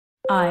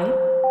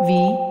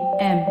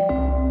IVM.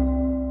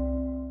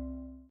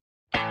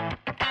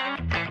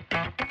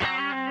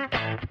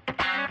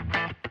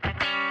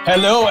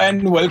 Hello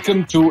and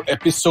welcome to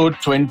episode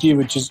 20,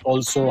 which is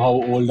also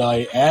how old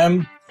I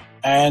am.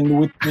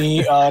 And with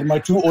me are my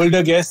two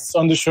older guests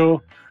on the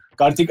show,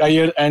 Karthik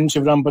Iyer and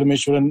Shivram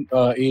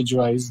Parameshwaran,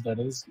 age-wise, that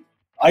is.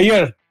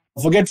 Iyer,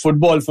 forget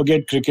football,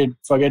 forget cricket,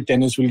 forget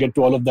tennis, we'll get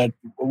to all of that.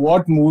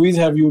 What movies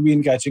have you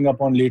been catching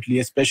up on lately,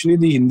 especially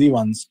the Hindi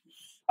ones?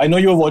 I know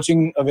you're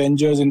watching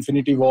Avengers,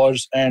 Infinity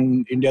Wars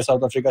and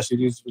India-South Africa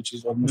series, which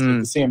is almost like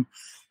the same.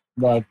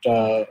 But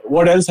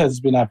what else has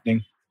been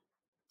happening?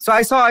 So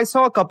I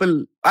saw a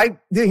couple. The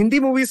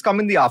Hindi movies come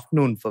in the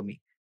afternoon for me,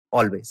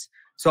 always.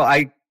 So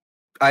I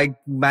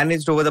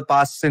managed over the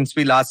past, since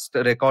we last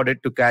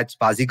recorded, to catch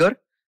Bazigar.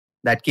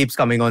 That keeps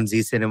coming on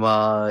Z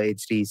Cinema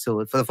HD.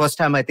 So for the first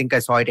time, I think I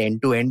saw it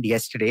end to end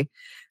yesterday.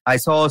 I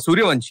saw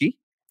Suryavanshi.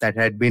 That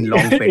had been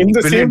long pending. In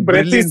the same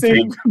breath, he's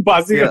saying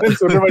Bazigar and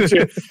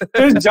Suryavanshi.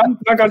 Just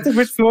jump. Karthik,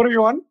 which floor are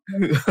you on?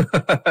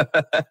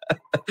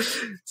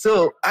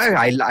 So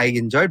I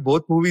enjoyed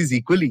both movies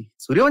equally.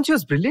 Suryavanshi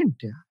was brilliant.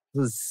 Yeah.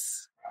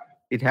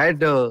 It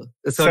had a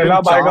certain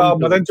Selab charm.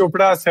 Madan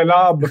Chopra,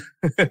 Selab.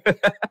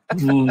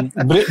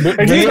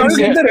 At least you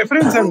get the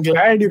reference. I'm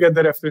glad you get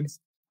the reference.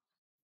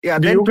 Yeah,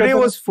 then today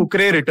was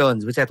Fukre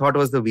Returns, which I thought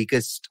was the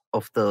weakest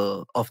of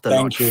the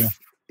Thank you.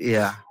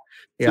 Yeah.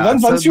 Yeah.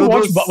 Once you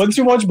watch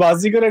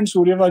Bazigar and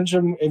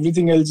Suryavansham,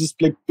 everything else just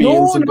like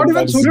pales. No, not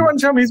even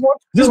Suryavansham. He's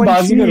watched just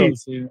Bazigar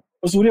also.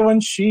 Oh,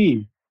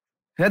 Suryavanshi.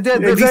 Yeah,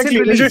 the exactly.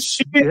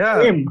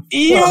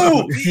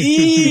 Ew.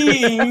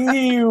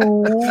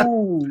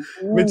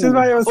 Which is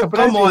why I was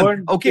surprised. Come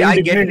on. Okay, I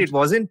get it. It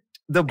wasn't.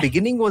 The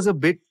beginning was a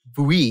bit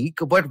weak,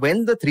 but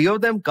when the three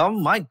of them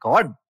come, my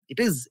God, it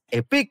is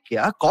epic.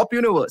 Yeah, Cop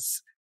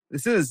Universe.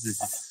 This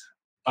is.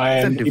 I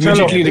am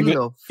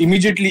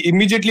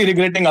immediately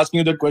regretting asking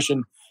you that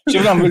question.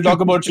 Shivram, we'll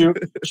talk about you.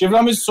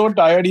 Shivram is so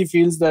tired, he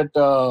feels that...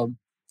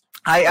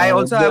 I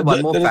also have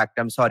one more fact.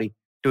 I'm sorry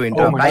to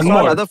interrupt. I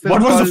saw another film.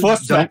 What was the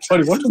first fact?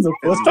 Sorry, what was the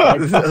first fact?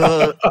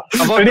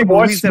 About the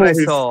movies that I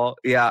saw.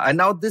 Yeah, and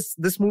now this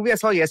movie I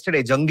saw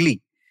yesterday,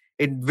 Jungli.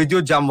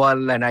 Vijay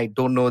Jamwal, and I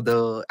don't know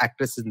the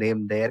actress's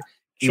name there.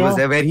 He was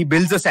there where he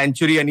builds a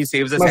sanctuary and he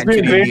saves a sanctuary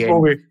in the end.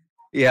 Movie.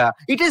 Yeah.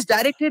 It is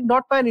directed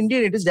not by an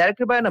Indian, it is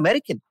directed by an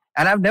American.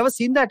 And I've never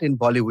seen that in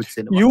Bollywood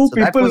cinema. You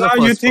people now,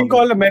 you think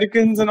all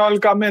Americans and all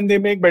come and they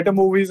make better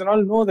movies and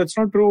all. No, that's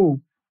not true.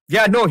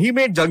 Yeah, no, he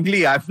made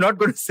Jungli. I'm not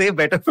going to say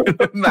better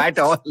film at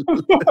all.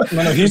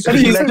 No, he's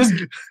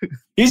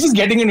just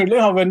getting into it.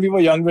 How when we were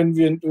young, when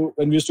we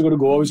used to go to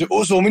Goa, we say,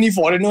 "Oh, so many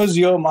foreigners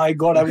here. My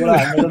God, I'm going to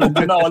hang out with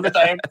them all the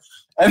time."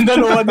 And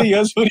then over the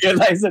years, we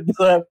realize that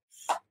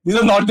these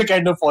are not the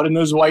kind of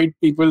foreigners, white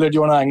people that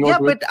you want to hang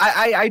out with. Yeah,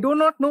 but I do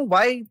not know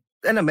why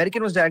an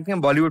American was directing a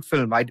Bollywood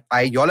film.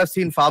 Y'all have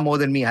seen far more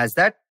than me. Has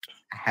that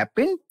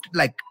happened?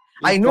 Like,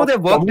 I know they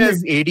worked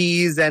as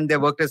ADs and they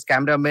worked as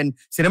cameramen,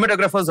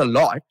 cinematographers a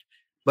lot.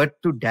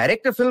 But to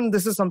direct a film,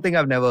 this is something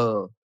I've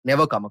never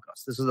come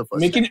across. This was the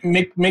first time.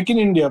 Make in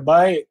India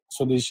by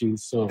Swadeshi.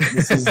 So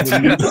this is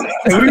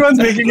everyone's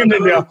making in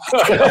India.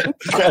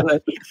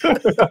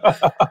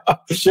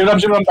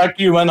 Shivram, back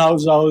to you, man. How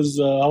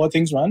are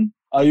things, man?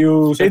 Are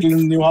you settled in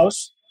the new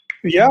house?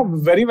 Yeah,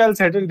 very well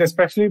settled.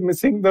 Especially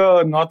missing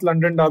the North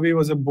London derby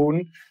was a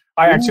boon.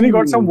 I actually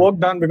got some work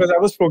done because I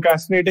was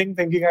procrastinating,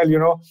 thinking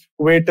I'll,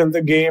 wait till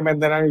the game and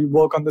then I'll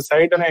work on the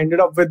site. And I ended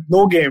up with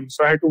no game.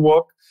 So I had to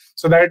work.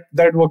 So that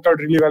worked out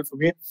really well for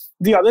me.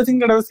 The other thing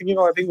that I was thinking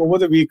of, I think over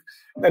the week,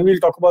 and we'll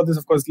talk about this,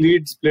 of course,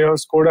 Leeds player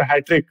scored a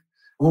hat-trick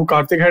who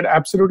Karthik had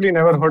absolutely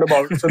never heard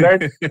about. So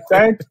that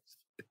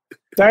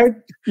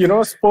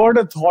spurred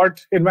a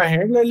thought in my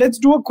head. Let's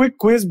do a quick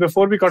quiz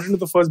before we cut into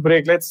the first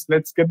break. Let's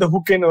get the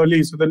hook in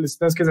early so the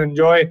listeners can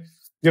enjoy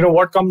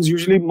what comes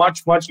usually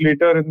much, much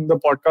later in the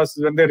podcast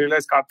is when they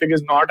realize Karthik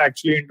is not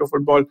actually into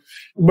football.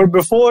 But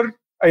before,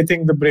 I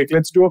think, the break,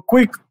 let's do a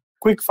quick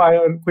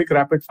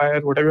rapid fire,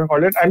 whatever you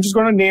call it. I'm just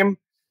going to name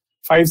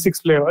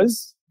 5-6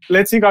 players.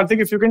 Let's see, Karthik,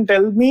 if you can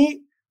tell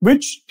me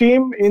which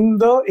team in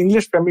the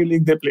English Premier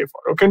League they play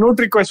for. Okay, no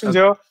trick questions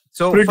here.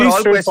 So for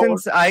all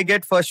questions, I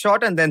get first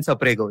shot and then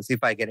Sapre goes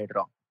if I get it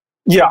wrong.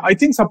 Yeah, I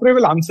think Sapre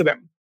will answer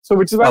them. So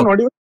which is why I'm not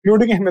even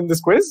including him in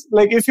this quiz.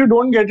 Like if you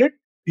don't get it,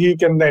 he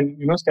can then,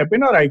 step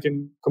in or I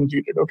can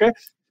complete it. Okay.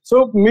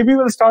 So maybe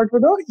we'll start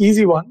with an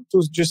easy one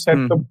to just set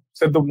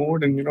the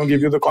mood and,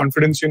 give you the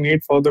confidence you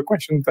need for the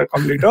questions that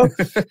come later.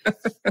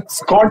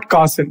 Scott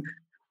Carson.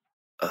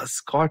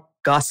 Scott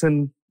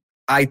Carson.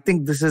 I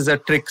think this is a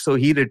trick. So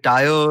he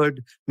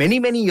retired many,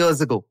 many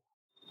years ago.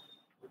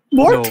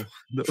 What?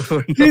 No.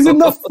 He's in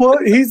the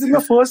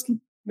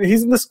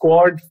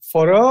squad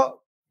for a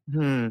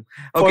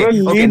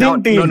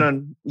leading team.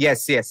 No.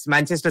 Yes.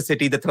 Manchester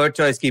City, the third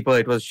choice keeper.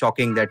 It was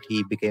shocking that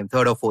he became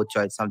third or fourth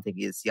choice. Something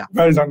is, yeah.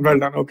 Well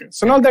done. Okay.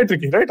 So not that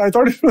tricky, right? I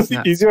thought it was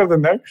easier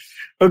than that.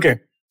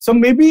 Okay. So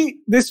maybe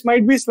this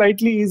might be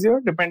slightly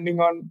easier depending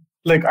on,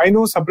 I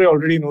know Sapre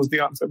already knows the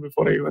answer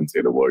before I even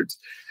say the words.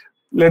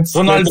 Let's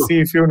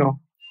see if you know.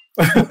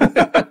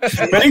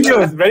 Very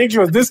close, very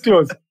close. This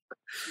close.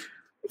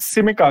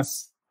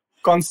 Tsimikas.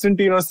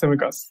 Konstantinos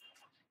Tsimikas.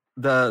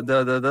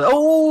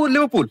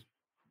 Liverpool.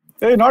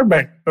 Hey, not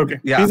bad. Okay.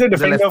 Yeah, he's a the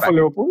defender left for back.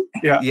 Liverpool.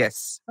 Yeah.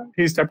 Yes.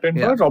 He stepped in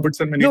for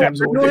Robertson many times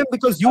over know there. him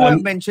because you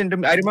have mentioned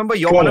him. I remember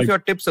one of your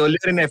tips earlier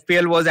in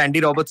FPL was Andy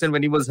Robertson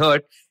when he was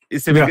hurt.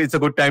 It's a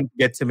good time to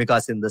get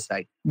Tsimikas in the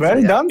side. Well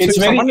done. It's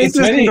So very,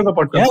 to the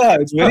podcast. yeah,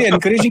 it's very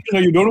encouraging to know.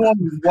 You don't want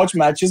to watch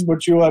matches,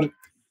 but you are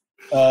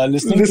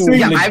listening to.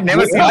 Yeah, I've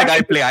never seen the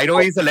guy play. I know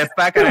he's a left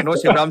back, and I know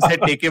Shivram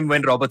said take him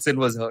when Robertson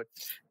was hurt.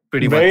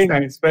 Pretty Very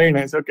much. nice, very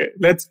nice. Okay,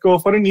 let's go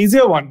for an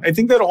easier one. I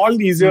think they're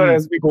all easier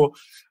as we go.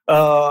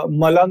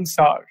 Malang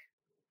Sarr.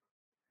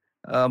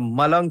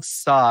 Malang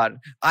Sarr.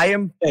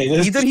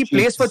 Either he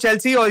plays for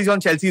Chelsea or he's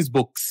on Chelsea's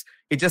books.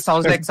 It just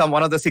sounds like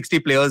one of the 60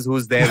 players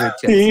who's there with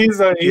Chelsea.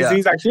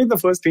 He's actually the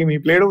first team. He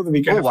played over the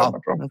weekend. Oh, wow. If I'm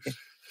not wrong. Okay.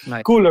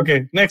 Nice. Cool.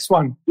 Okay, next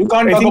one. You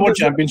can't talk about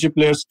championship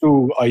players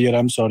too, Iyer.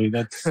 I'm sorry.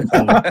 That's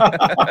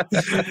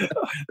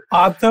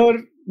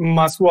Arthur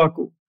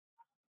Masuaku.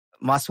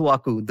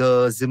 Masuaku,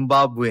 the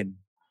Zimbabwean,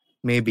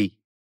 maybe.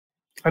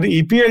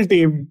 The EPL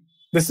team.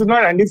 This is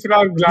not Andy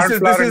Flower, Glad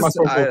Flower, and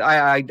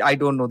Masuaku. I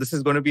don't know. This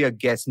is going to be a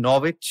guess.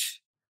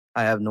 Norwich?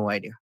 I have no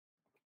idea.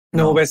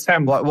 No, West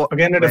Ham.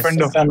 Again, a West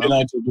defender. West Ham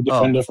United, the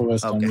defender for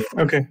West Ham. Okay.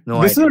 Okay.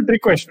 No This is a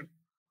trick question.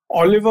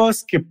 Oliver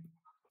Skip.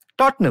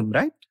 Tottenham,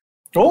 right?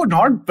 Oh,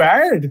 not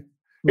bad.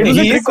 It was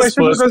a trick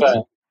question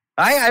because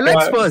I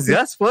like Spurs.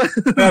 Yeah, Spurs.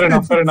 Fair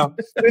enough.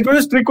 It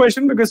was a trick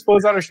question because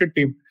Spurs are a shit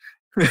team.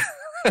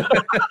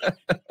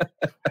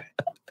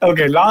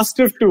 Okay, last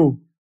of two.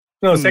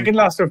 No, second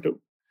last of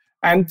two.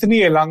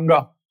 Anthony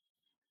Elanga.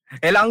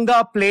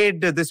 Elanga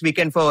played this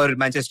weekend for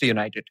Manchester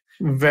United.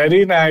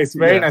 Very nice.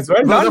 Very nice.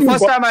 Well It was done. the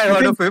first time I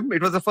heard of him.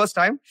 It was the first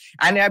time.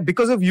 And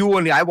because of you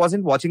only, I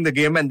wasn't watching the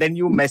game. And then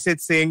you messaged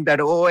saying that,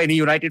 any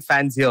United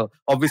fans here,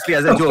 obviously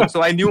as a joke.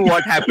 So I knew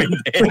what happened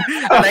then.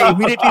 And I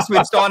immediately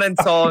switched on and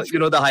saw,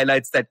 the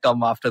highlights that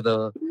come after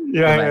the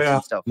match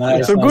and stuff.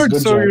 Nice, So good.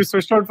 So job. you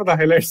switched on for the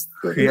highlights.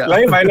 Yeah.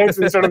 Live highlights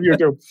instead of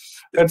YouTube.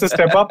 That's a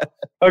step up.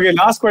 Okay,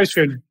 last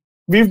question.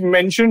 We've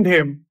mentioned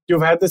him.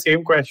 You've had the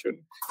same question.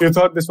 You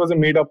thought this was a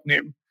made-up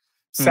name.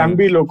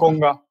 Sambi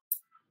Lokonga.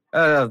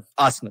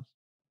 Arsenal.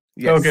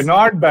 Yes. Okay,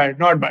 not bad.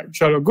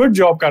 Sure. Good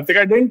job, Karthik.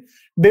 I didn't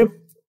dip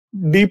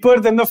deeper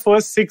than the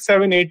first 6,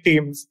 7, 8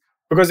 teams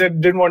because I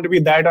didn't want to be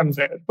that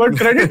unfair. But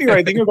credit to you.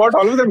 I think you got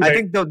all of them right. I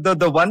think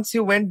the ones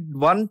you went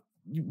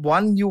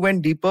one you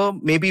went deeper,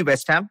 maybe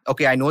West Ham.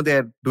 Okay, I know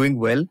they're doing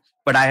well,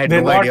 but I had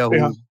no idea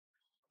who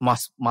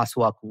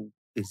Masuaku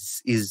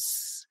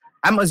is.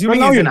 I'm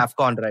assuming he's in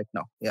AFCON right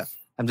now. Yeah,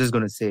 I'm just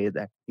going to say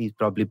that he's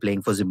probably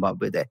playing for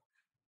Zimbabwe there.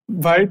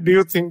 Why do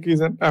you think he's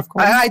an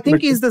AFCON? I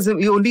think he's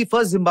the only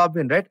first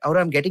Zimbabwean, right? Or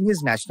I'm getting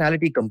his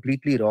nationality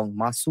completely wrong.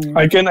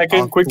 I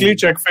can quickly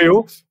check for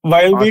you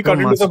while we cut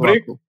into the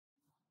break.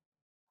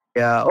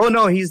 Yeah. Oh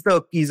no, he's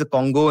a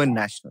Congoan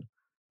national.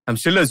 I'm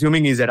still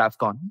assuming he's at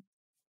AFCON.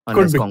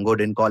 Unless Congo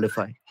didn't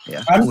qualify.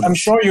 Yeah. I'm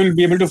sure you'll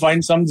be able to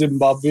find some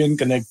Zimbabwean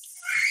connect.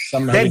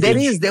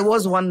 There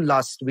was one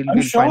last.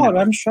 I'm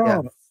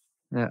sure.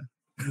 Yeah.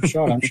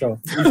 I'm sure.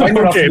 We'll find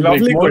out Okay,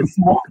 lovely.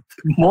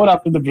 More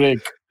after the break.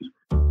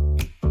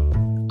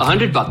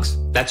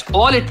 $100. That's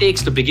all it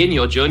takes to begin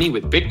your journey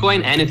with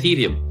Bitcoin and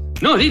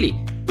Ethereum. No, really.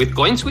 With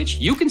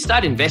CoinSwitch, you can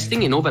start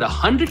investing in over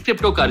 100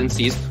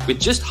 cryptocurrencies with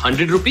just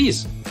 100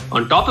 rupees.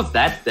 On top of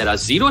that, there are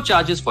zero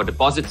charges for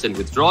deposits and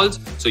withdrawals,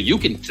 so you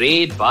can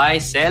trade, buy,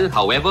 sell,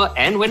 however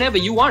and whenever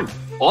you want.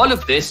 All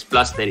of this,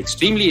 plus their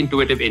extremely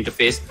intuitive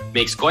interface,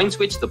 makes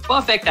CoinSwitch the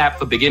perfect app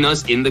for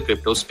beginners in the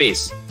crypto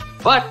space.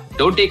 But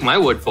don't take my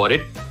word for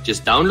it.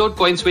 Just download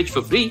CoinSwitch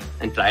for free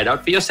and try it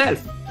out for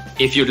yourself.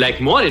 If you'd like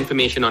more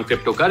information on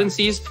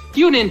cryptocurrencies,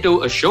 tune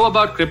into a show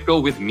about crypto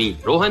with me,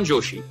 Rohan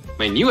Joshi,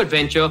 my new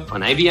adventure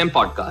on IVM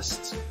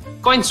Podcasts.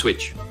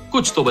 CoinSwitch,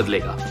 kuch to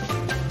badlega.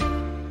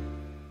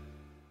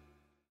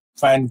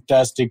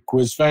 Fantastic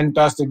quiz.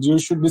 Fantastic.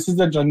 This is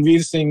the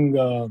Ranveer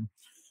Singh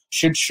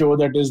shit show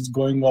that is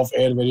going off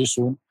air very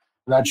soon.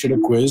 That should a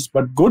quiz.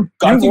 But good.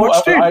 You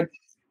watched it?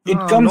 It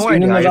comes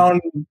in and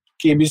around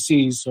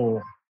KBC.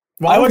 So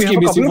I watched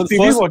KBC for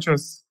the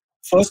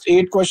first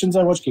 8 questions.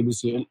 I watched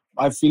KBC.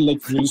 I feel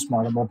like really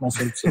smart about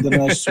myself. So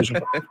then I switch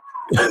it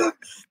up.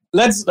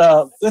 Let's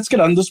get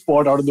on the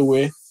spot out of the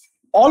way.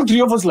 All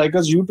three of us like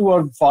us. You two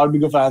are far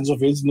bigger fans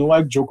of his.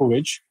 Novak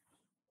Djokovic.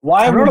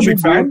 Why I'm would not a you big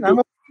fan. I'm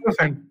a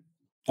fan.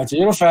 Actually,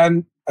 you're a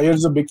fan.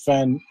 Ayer's a big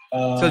fan.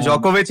 So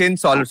Djokovic in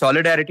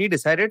solidarity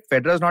decided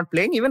Federer's not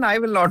playing. Even I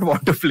will not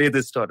want to play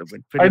this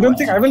tournament. I don't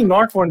think I will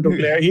not want to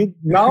play. He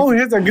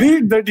has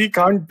agreed that he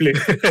can't play.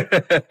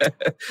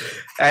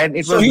 And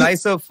it was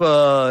nice of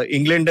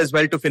England as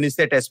well to finish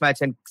their test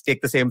match and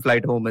take the same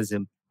flight home as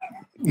him.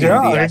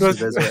 Yeah, it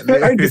was.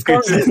 I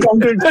discounted.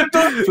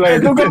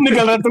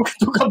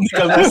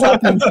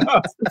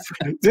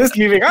 Just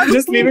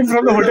leaving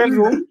from the hotel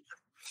room.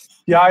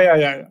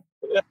 Yeah.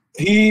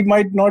 He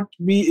might not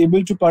be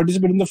able to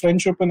participate in the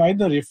French Open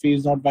either if he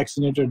is not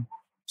vaccinated.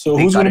 So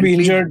who's going to be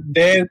injured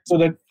there so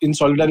that in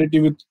solidarity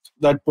with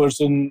that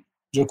person,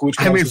 Djokovic.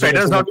 I mean,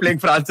 Federer's not playing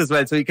France as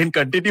well, so he can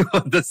continue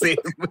on the same.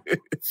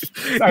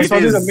 I saw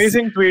this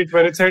amazing tweet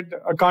where it said,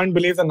 I can't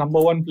believe the number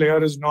one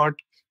player is not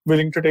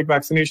willing to take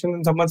vaccination.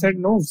 And someone said,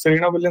 no,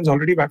 Serena Williams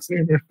already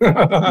vaccinated.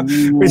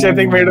 Which I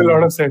think made a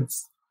lot of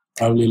sense.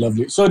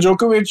 Lovely. So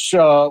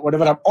Djokovic,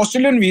 whatever.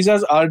 Australian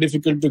visas are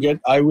difficult to get.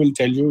 I will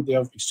tell you, they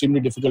are extremely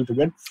difficult to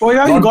get. Oh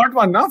yeah, you got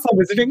one now for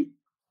visiting?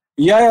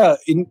 Yeah.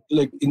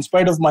 In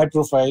spite of my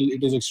profile,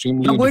 it is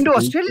extremely You're going to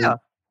difficult. Australia?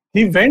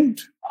 He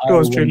went to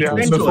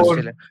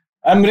Australia.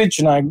 I'm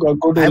rich now. I go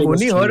to I've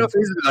only heard of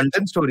his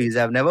London stories.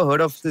 I've never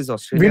heard of this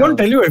Australia. We don't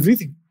tell you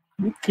everything.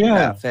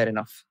 Yeah, fair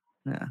enough.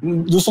 Yeah.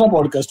 दूसरा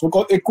podcast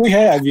वो एक कोई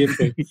है आगे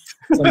पे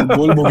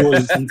गोल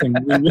भूगोल something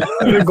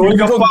goal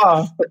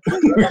gappa.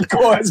 We'll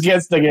go as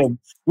guests again.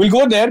 We'll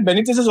go there.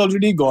 Benitez is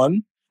already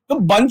gone. A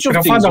bunch of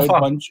things.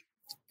 Right?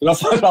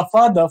 Rafa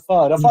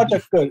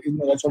Chakkar in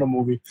that sort of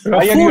movie.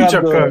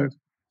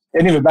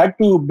 Anyway, back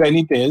to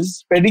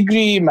Benitez,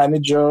 pedigree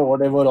manager,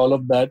 whatever, all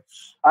of that.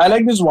 I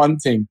like this one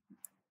thing.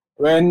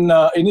 When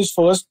in his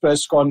first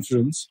press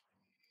conference,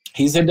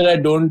 he said that I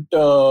don't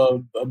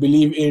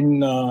believe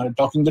in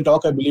talking the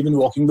talk, I believe in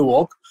walking the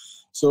walk.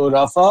 So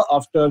Rafa,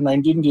 after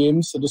 19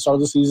 games at the start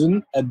of the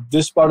season, at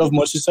this part of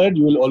Merseyside,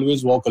 you will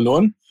always walk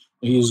alone.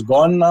 He is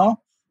gone now.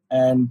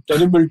 And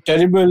terrible.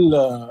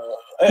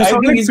 I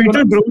think he's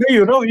Peter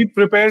Drury, he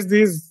prepares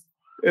these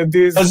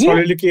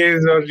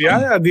soliloquies or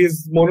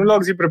these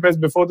monologues he prepares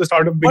before the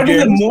start of big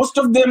games. But most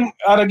of them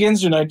are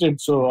against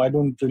United, so I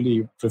don't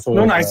really prefer.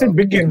 No, I said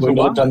big games.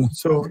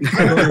 So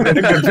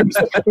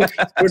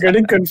we're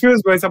getting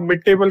confused by some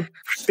mid-table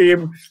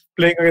team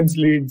playing against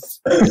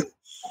Leeds.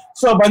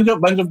 So a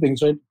bunch of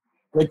things, right?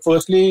 Like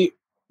firstly,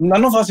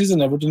 none of us is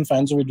an Everton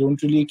fan, so we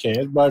don't really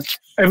care. But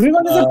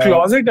everyone is a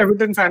closet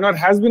Everton fan or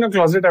has been a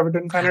closet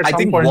Everton fan at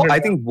some point. I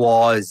think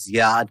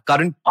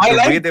current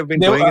the way they've been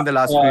going in the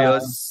last few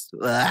years.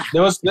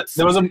 There was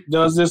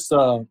this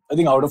I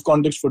think out of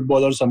context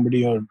football or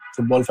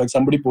football fact,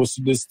 somebody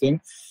posted this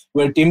thing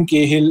where Tim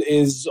Cahill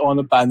is on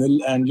a panel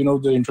and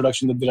the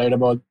introduction that they write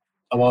about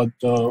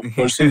the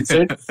person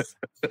said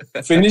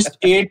finished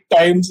 8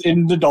 times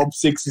in the top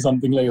 6 or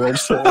something like that.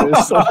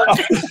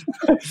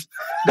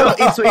 No,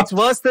 it's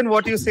worse than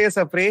what you say,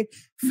 Sapre.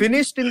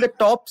 Finished in the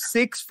top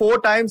 6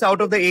 4 times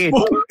out of the 8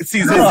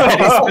 seasons that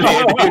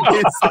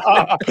he's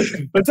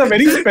played. That's a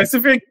very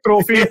specific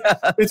trophy,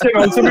 which can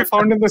also be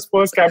found in the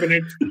Spurs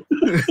cabinet.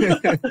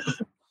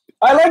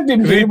 I liked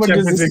him, but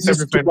this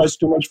is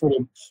too much for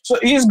him. So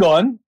he's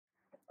gone.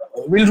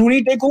 Will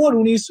Rooney take over?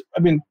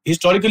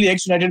 Historically,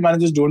 ex-United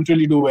managers don't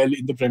really do well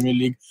in the Premier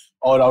League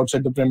or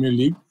outside the Premier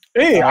League.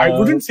 Hey, I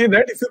wouldn't say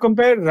that. If you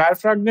compare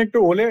Ralf Rangnick to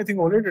Ole, I think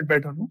Ole did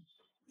better, no?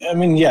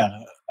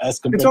 As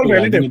compared to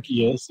Rangnick,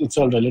 yes. It's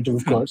all relative,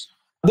 of course.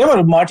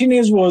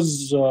 Martinez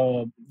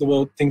they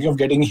were thinking of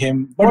getting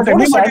him. But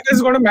Martinez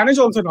is going to manage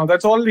also now.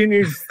 That's all he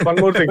needs. One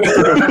more thing.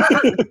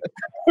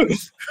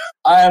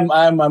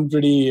 I'm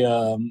pretty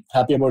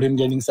happy about him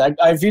getting sacked.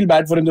 I feel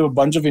bad for him. There were a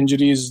bunch of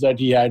injuries that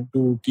he had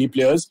to key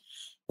players.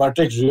 But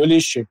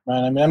really shit,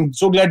 man. I'm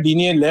so glad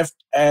Digne left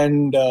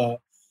and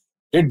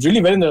did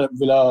really well in the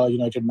Villa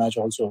United match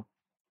also.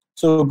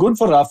 So good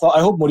for Rafa.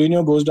 I hope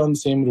Mourinho goes down the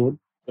same road.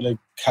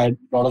 Had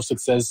a lot of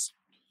success,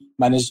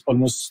 managed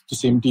almost the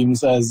same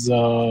teams as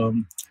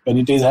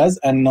Benitez has,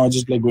 and now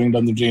just going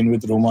down the drain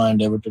with Roma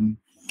and Everton.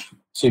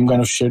 Same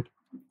kind of shit.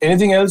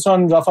 Anything else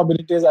on Rafa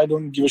Benitez? I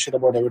don't give a shit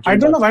about Everton. I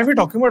don't know why we're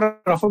talking about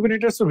Rafa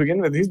Benitez to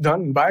begin with. He's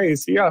done. Bye.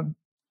 See ya.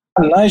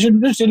 I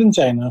should be still in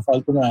China. Let's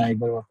talk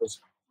about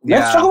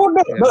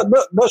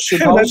the shit.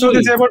 That's what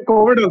they say about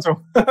COVID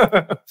also.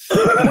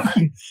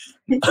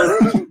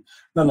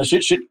 No,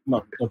 shit.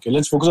 No. Okay,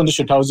 let's focus on the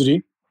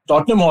shithousery.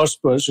 Tottenham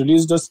Hotspur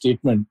released a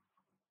statement.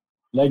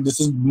 This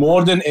is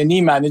more than any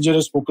manager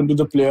has spoken to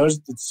the players.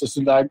 It's just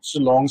a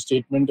long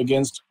statement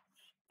against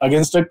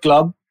a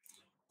club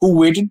who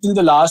waited till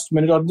the last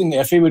minute, or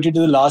the FA waited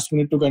till the last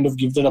minute to kind of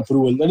give that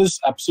approval. That is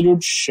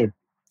absolute shit.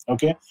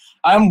 Okay,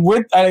 I don't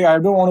want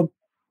to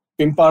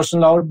pimp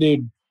Arsenal out.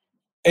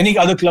 Any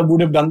other club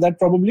would have done that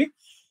probably.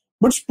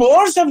 But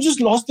Spurs have just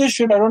lost their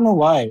shit. I don't know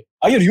why.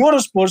 You're a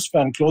Spurs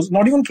fan.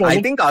 Not even close.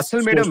 I think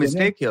Arsenal made a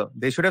mistake here.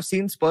 They should have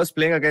seen Spurs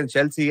playing against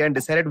Chelsea and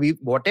decided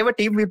whatever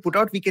team we put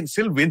out, we can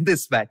still win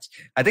this match.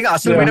 I think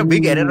Arsenal made a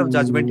big error of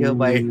judgment here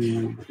by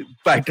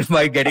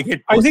getting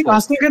it. I think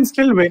Arsenal can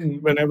still win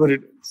whenever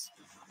it is.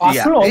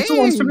 Arsenal also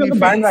wants to be on the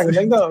bandwagon.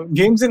 Like the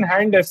games in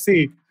hand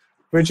FC,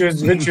 which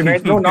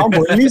United. No, now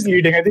Burnley is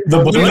leading. I think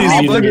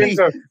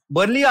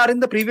Burnley are in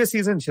the previous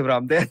season,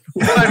 Shivram. They're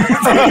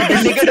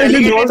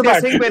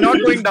saying we're not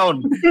going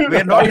down.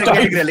 We're not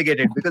getting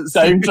relegated because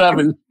time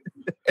travel.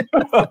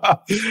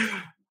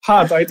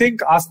 I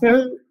think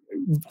Arsenal,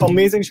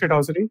 amazing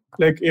shithousery.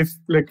 If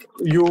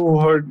you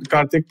heard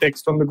Karthik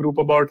text on the group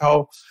about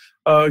how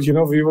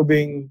we were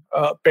being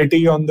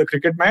petty on the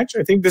cricket match.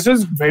 I think this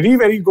is very,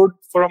 very good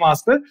from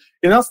Arsenal.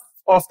 Enough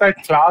of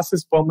that class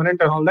is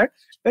permanent and all that.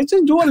 Let's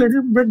just do a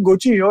little bit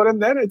Gucci here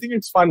and there. I think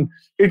it's fun.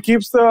 It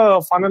keeps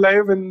the fun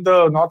alive in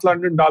the North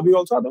London derby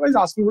also. Otherwise,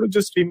 Arsenal would have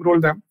just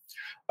steamrolled them.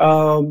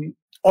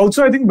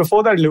 Also, I think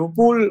before that,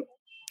 Liverpool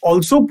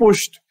also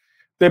pushed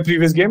their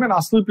previous game, and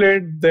Arsenal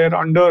played their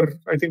under,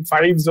 I think,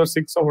 5s or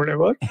 6 or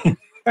whatever.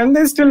 And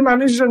they still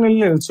managed a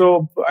 0-0.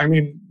 So, I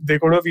mean, they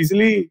could have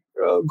easily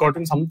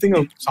gotten something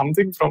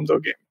from the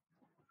game.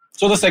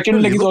 So the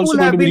second leg is also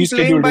going to be rescheduled. Liverpool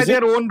have been playing by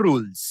their own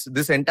rules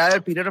this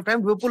entire period of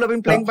time. Liverpool have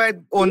been playing by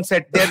their own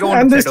set.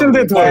 And they're still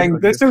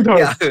third. They're still third.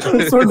 Yeah.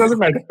 So it doesn't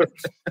matter.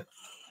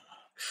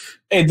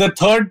 Hey, the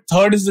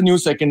third is the new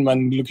second,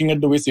 man. Looking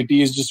at the way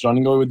City is just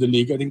running away with the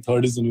league, I think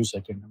third is the new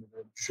second. I mean,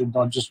 should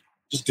not just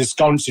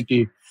discount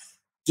City.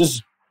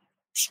 Just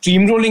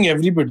steamrolling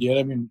everybody.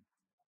 I mean,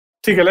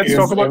 okay, let's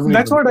talk about.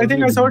 That's what I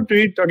think. I saw a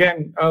tweet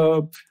again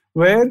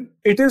where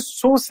it is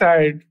so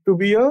sad to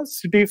be a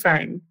City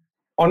fan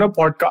on a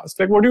podcast.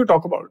 Like, what do you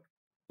talk about?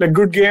 Like,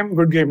 good game.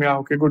 Yeah,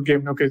 okay, good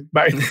game. Okay,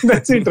 bye.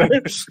 That's it,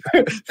 right?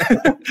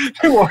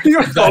 What do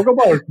you talk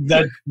about?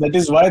 That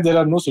is why there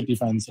are no City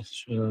fans,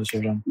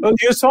 Shivram. Well,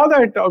 you saw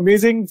that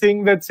amazing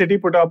thing that City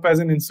put up as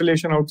an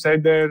installation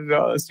outside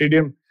their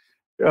stadium.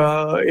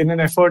 In an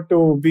effort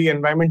to be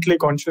environmentally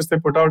conscious, they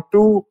put out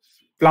 2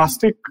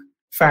 plastic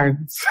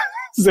fans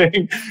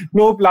saying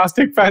no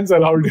plastic fans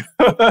allowed.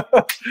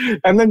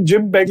 And then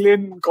Jim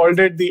Beglin called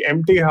it the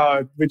empty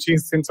hearth, which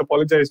he's since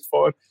apologized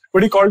for.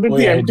 But he called it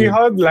the empty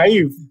hearth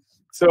live.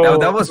 So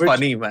that was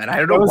funny, man. I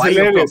don't know why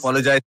you have to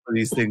apologize for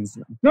these things.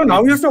 No,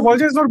 now you have to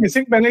apologize for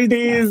missing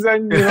penalties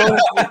and,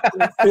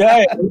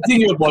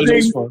 everything you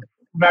apologize for.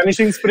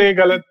 Vanishing spray,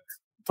 galat.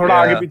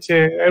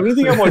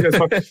 Everything I apologize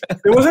for.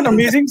 There was an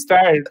amazing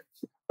stat.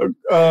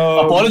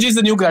 Apology is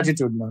the new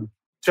gratitude, man.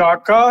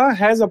 Chaka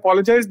has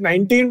apologized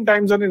 19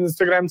 times on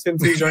Instagram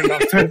since he joined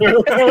after.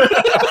 Credit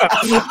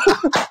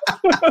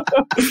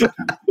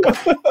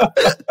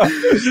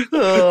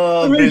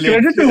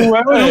to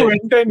whoever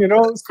went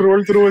and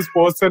scrolled through his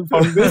posts and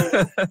found this.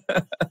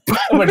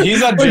 But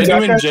he's a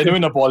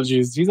genuine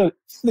apologies. He's a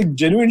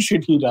genuine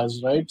shit he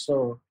does, right?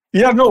 So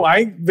on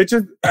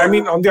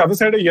the other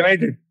side of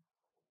United,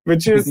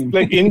 which is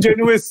like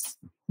ingenuous,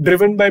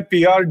 driven by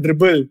PR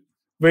dribble,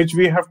 which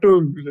we have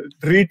to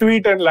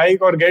retweet and like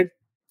or get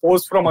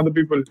posts from other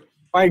people.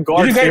 My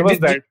God, save us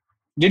that.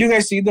 Did you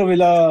guys see the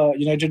Villa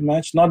United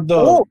match? Not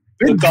the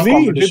with cup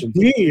competition.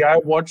 With glee. I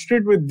watched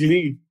it with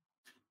glee.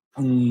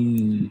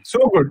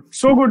 So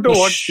good to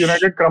watch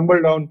United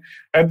crumble down.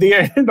 At the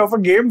end of a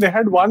game, they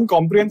had won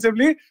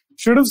comprehensively.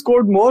 Should have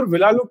scored more.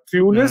 Villa looked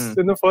clueless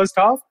in the first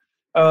half.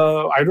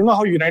 I don't know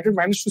how United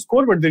managed to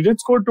score, but they did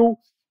score 2,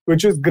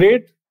 which is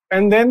great.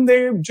 And then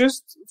they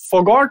just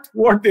forgot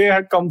what they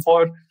had come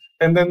for.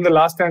 And then the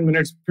last 10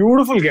 minutes,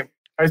 beautiful game.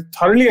 I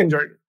thoroughly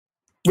enjoyed it.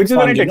 Which is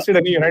what I texted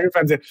any United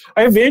fans.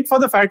 I wait for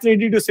the fat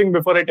lady to sing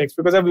before I text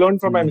because I've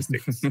learned from my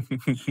mistakes.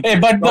 Hey,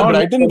 but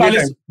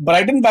the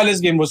Brighton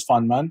Palace game was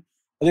fun, man.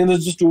 I think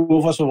there's just 2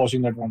 of us were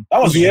watching that one.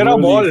 That was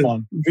really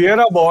fun.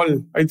 Vieira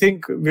ball. I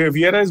think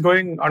Vieira is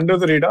going under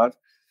the radar.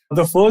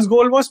 The first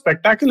goal was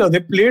spectacular.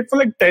 They played for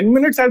like 10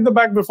 minutes at the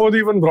back before they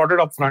even brought it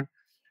up front.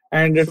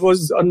 And it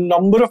was a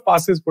number of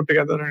passes put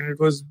together and it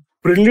was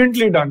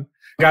brilliantly done.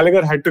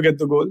 Gallagher had to get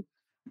the goal.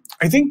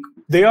 I think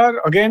they'll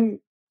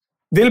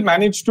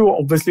manage to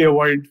obviously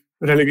avoid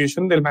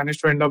relegation. They'll manage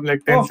to end up like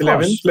 10th,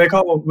 11th. Like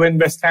how when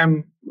West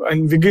Ham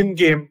and Wigan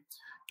came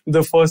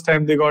the first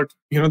time they got,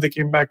 they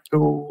came back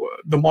to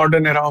the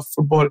modern era of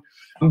football.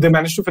 And they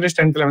managed to finish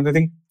 10th, 11th. I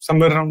think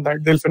somewhere around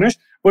that they'll finish.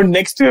 But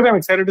next year, I'm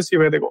excited to see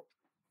where they go.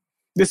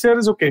 This year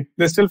is okay.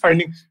 They're still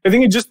finding. I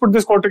think he just put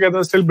the squad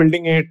together, still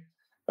building it.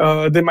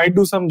 They might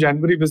do some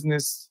January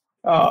business.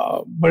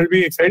 But it'll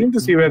be exciting to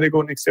see where they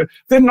go next year.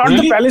 They're not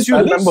the Palace you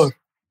remember.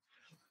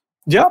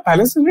 Yeah,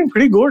 Palace has been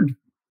pretty good.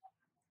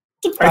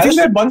 I think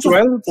they're a bunch of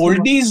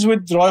oldies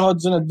with Roy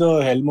Hodgson at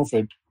the helm of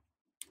it.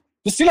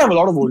 They still have a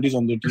lot of oldies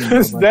on their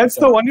team. That's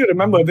the one you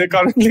remember. They're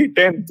currently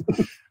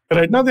 10th.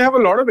 Right now, they have a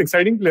lot of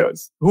exciting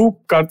players. Who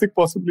Karthik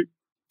possibly...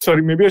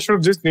 Sorry, maybe I should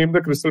have just named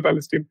the Crystal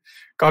Palace team.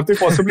 Karthik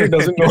possibly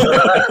doesn't know.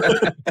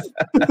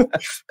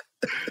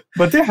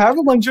 But they have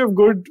a bunch of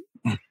good...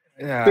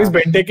 Yeah. There's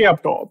Benteke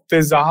up top.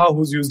 There's Zaha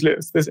who's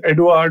useless. There's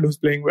Edouard who's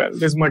playing well.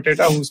 There's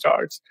Mateta who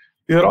starts.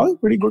 These are all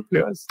pretty good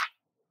players.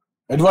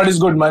 Edouard is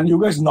good, man.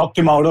 You guys knocked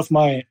him out of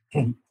my...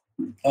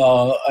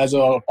 I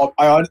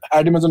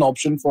had him as an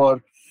option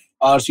for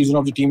our season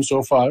of the team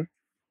so far.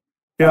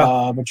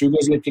 Yeah. But you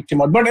guys kicked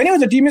him out. But anyway,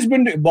 the team has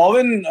been...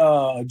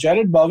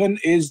 Jared Bowen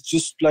is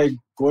just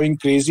going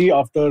crazy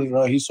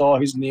after he saw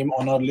his name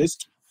on our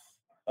list.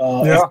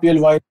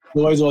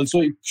 FPL-wise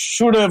also, it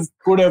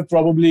could have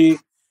probably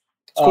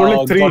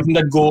scored 3. Gotten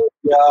that goal.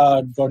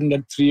 Yeah, gotten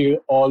that 3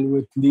 all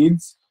with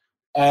Leeds.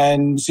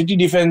 And City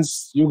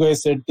defense, you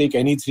guys said take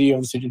any 3 of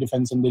the City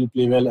defense and they'll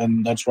play well,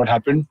 and that's what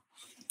happened.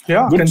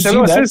 Yeah, good to see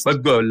that.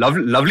 But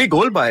lovely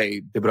goal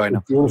by De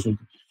Bruyne. Beautiful.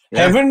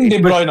 Yeah. Heaven De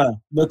Bruyne.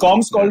 The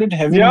comms called it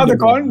Heaven. Yeah, I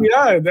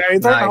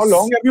thought, how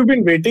long have you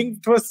been waiting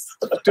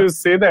to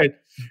say that?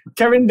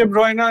 Kevin De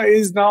Bruyne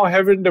is now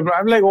Heaven De Bruyne.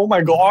 I'm like, oh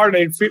my God.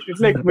 It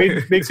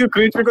makes you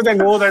cringe because I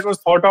know that was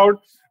thought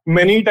out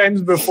many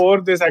times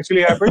before this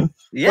actually happened.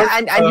 Yeah,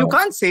 and you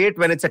can't say it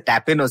when it's a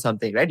tap-in or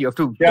something, right? You have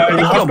to you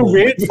have to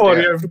wait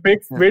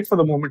for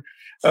the moment.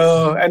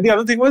 And the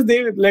other thing was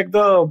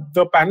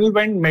the panel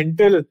went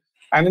mental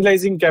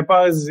analyzing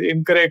Kepa's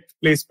incorrect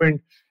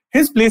placement.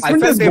 His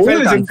placement as goal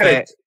is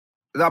incorrect.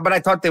 But I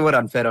thought they were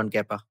unfair on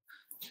Kepa.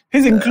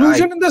 His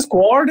inclusion in the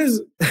squad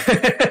is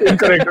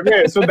incorrect.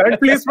 Okay, so that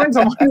placement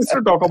someone needs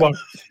to talk about.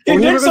 He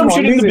did some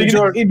shit in the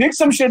beginning. He did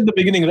some shit at the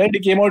beginning, right? He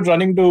came out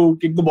running to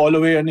kick the ball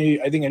away, and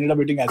I think ended up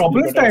hitting a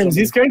couple of times.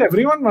 He scared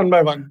everyone one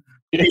by one.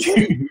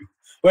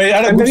 Well, he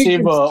had a good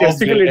save of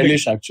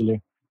Grealish,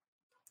 actually.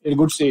 He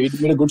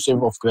made a good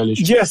save of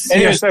Grealish. Yes,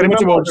 anyways, I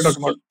remember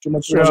too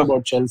much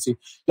about Chelsea.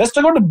 Let's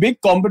talk about the big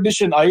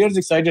competition. Ayer's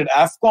excited.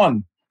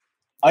 AFCON.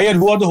 Ayer,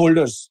 who are the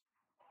holders?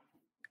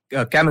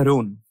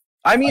 Cameroon.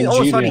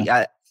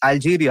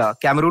 Algeria.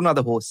 Cameroon are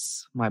the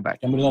hosts. My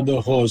bad. Cameroon are the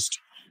host.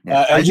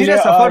 Yeah.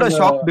 Algeria suffered a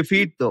shock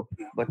defeat though.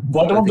 But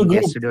bottom of the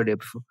group. Yesterday or day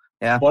before.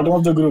 Yeah. Bottom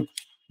of the group.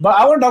 But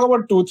I want to talk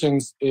about two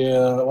things.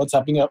 What's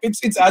happening here?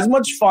 It's as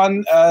much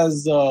fun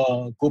as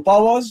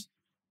Copa was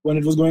when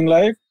it was going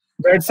live.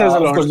 That says a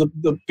lot. Of course,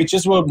 the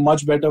pitches were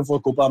much better for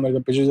Copa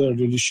America. Pitches are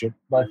really shit.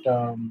 But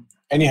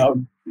anyhow,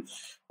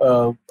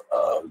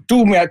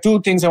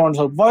 two things I want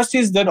to talk. First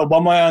is that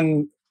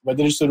Aubameyang,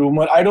 whether it's a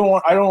rumor, I don't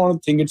want to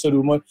think it's a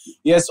rumor.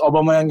 Yes,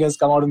 Aubameyang has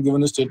come out and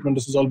given a statement.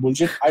 This is all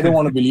bullshit. I don't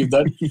want to believe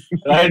that.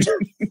 Right?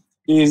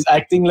 He's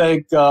acting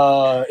like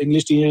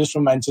English teenagers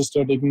from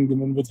Manchester taking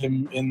women with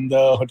him in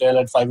the hotel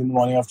at 5 a.m.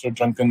 after a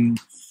drunken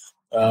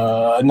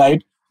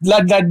night.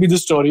 Let that be the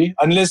story.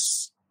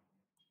 Unless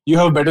you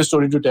have a better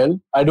story to tell.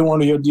 I don't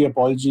want to hear the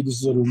apology.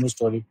 This is a rumor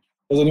story.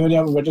 Does anybody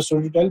have a better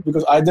story to tell?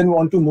 Because I then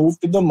want to move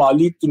to the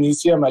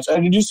Mali-Tunisia match.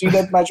 Did you see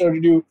that match or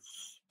did you...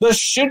 The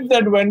shit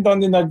that went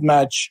on in that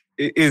match.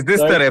 Is this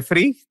the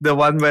referee? The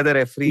one where the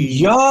referee...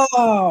 Yeah.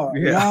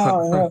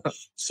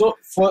 So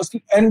first...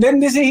 And then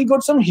they say he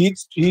got some heat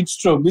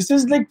stroke. This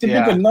is like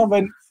typical, no?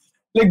 When...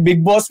 Like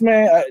Big Boss,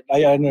 I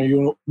know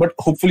you know, but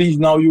hopefully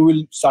now you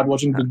will start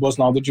watching Big Boss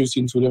now that you've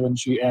seen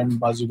Suryavanshi and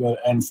Bazigar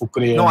and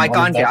Fukre. No, I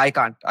can't.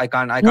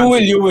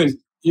 You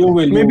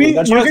will. Maybe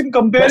you can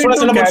compare it to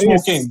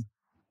Karius.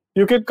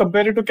 You can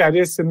compare it to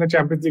Karius in the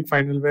Champions League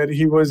final where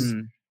he was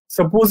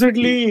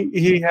supposedly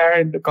he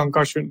had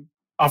concussion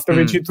after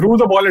which he threw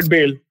the ball at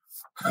Bale.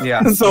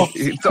 Yeah. So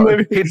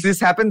this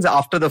happens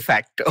after the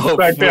fact.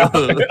 After he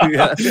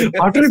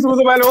threw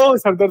the ball,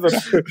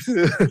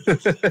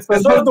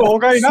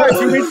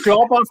 if you meet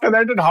Klopp after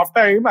that at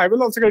halftime, I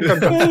will also get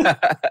concussion.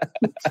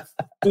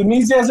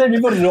 Tunisia said we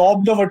were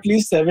robbed of at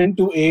least 7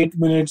 to 8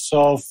 minutes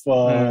of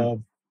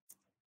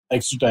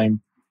extra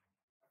time.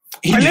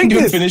 I like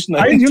this.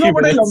 You know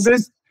what I love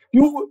this?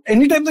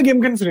 Anytime the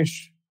game can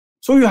finish.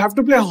 So you have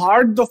to play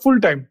hard the full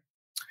time.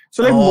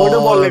 So like murder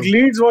ball, like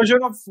Leeds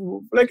version of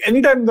like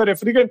anytime the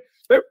referee can.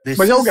 This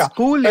is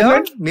cool,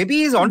 yeah. Maybe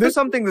he's onto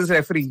something. This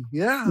referee,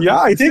 yeah. Yeah,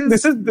 I think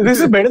this is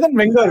better than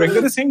Wenger.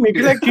 Wenger is saying make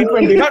it like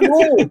T20.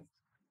 No,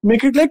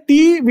 make it like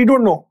T. We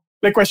don't know.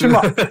 Like question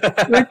mark.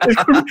 like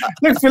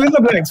fill in the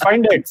blanks.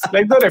 Find X.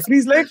 Like the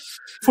referee's like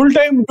full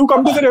time. You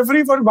come to the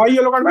referee for bhai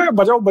yellow card.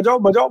 Bajao.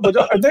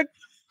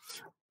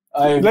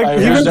 And then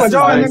he will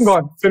bajao and then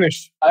gone.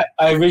 Finish.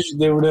 I wish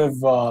they would have.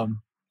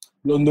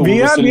 blown the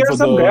whistle for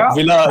the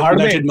Villa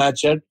United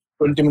match at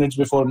 20 minutes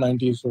before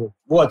 90. So,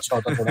 वो अच्छा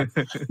होता थोड़ा.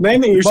 No,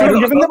 you should have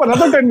given them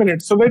another 10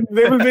 minutes so that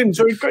they will win.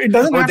 So it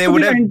doesn't have to be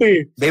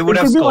 90. They would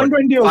have scored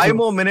 5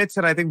 more minutes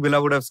and I think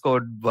Villa would have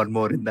scored one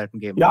more in that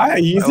game. Yeah,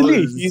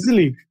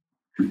 easily.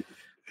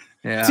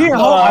 Yeah. See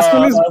how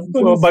Arsenal is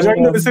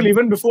bajang the whistle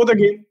even before the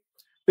game.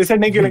 They said,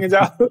 nahi khelenge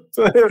ja.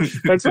 So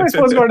that's why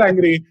Spurs got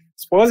angry.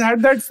 Spurs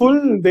had that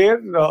full,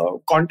 their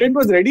content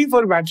was ready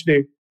for match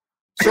day.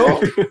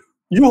 So...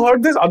 You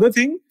heard this other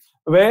thing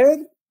where,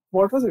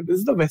 what was it? This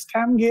is the West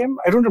Ham game?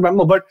 I don't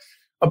remember. But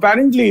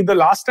apparently the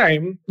last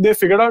time they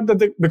figured out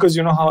that, because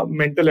you know how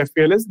mental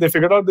FPL is, they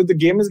figured out that the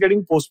game is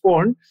getting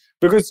postponed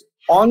because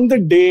on the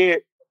day,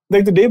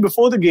 like the day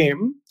before the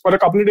game, or a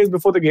couple of days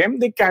before the game,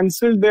 they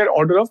cancelled their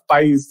order of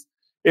pies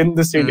in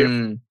the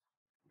stadium.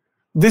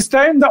 This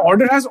time the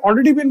order has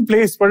already been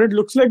placed, but it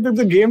looks like that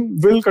the game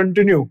will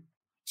continue.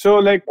 So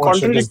like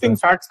contradicting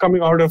facts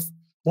coming out of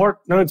what?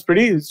 No, it's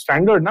pretty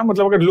standard, na?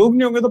 मतलब अगर लोग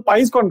नहीं होंगे तो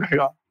pies कौन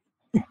खाएगा?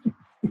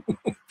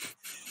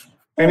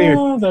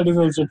 Anyway, that is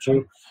also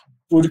true.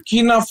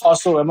 Burkina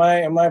Faso.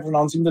 Am I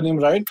pronouncing the name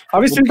right?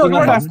 Are we still talking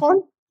about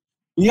AFCON?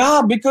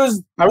 Yeah,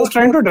 because I was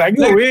trying to drag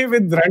you away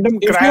with random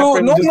crap.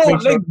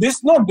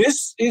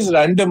 This is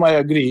random. I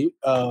agree.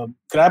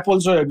 Crap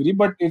also I agree,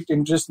 but it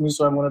interests me,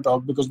 so I'm going to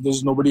talk because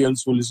there's nobody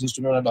else who listens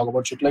to me when I talk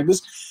about shit like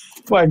this.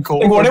 Like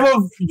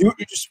whatever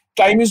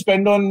time you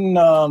spend on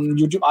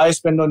YouTube, I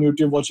spend on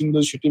YouTube watching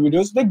those shitty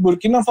videos. Like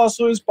Burkina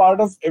Faso is part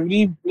of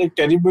every like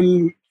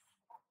terrible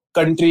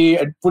country.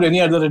 Put any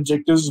other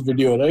adjectives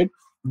video, right?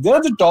 They're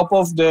the top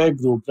of their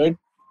group, right?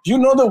 Do you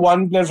know the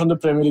one player from the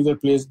Premier League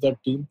that plays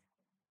that team?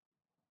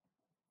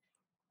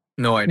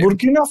 No idea.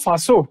 Burkina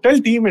Faso. Tell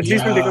team, at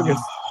least we'll take a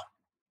guess.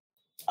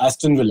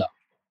 Aston Villa.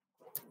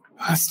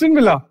 Aston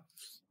Villa.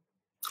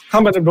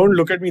 But don't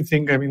look at me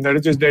think. I mean, that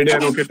is just dead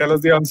air. Okay, tell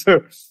us the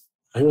answer.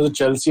 He was a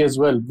Chelsea as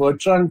well.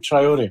 Bertrand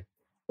Traore.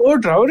 Oh,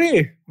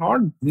 Traore.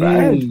 Not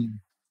bad.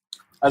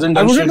 Hasn't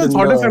I done wouldn't shit have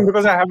thought of him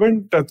because I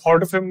haven't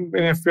thought of him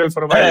in FPL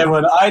for a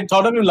while. I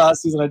thought of him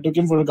last season. I took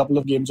him for a couple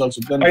of games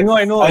also. Then I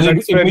know.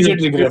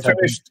 Immediate regret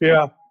happened.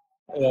 Yeah.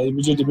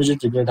 Immediate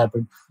regret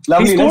happened.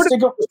 Lovely. He Let's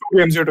scored take a... 2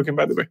 games you took him,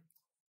 by the way.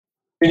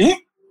 Did he?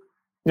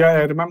 Yeah,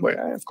 I remember.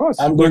 Yeah, of course.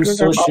 I'm doing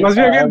so shit.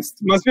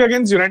 Must be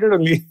against United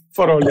only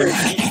for all you.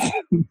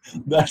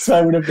 That's why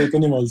I would have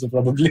taken him also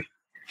probably.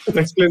 That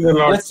explains a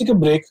lot. Let's take a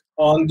break.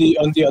 On the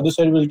other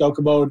side, we'll talk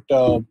about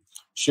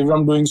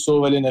Shivram doing so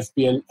well in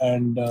FPL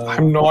and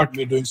I'm not.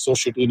 We're doing so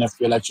shitty in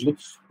FPL actually.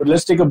 But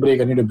let's take a break.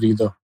 I need a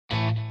breather.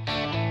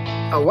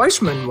 A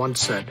wise man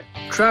once said,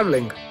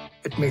 traveling,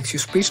 it makes you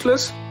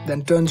speechless,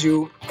 then turns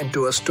you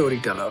into a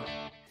storyteller.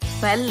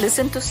 Well,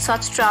 listen to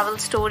such travel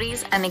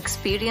stories and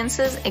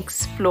experiences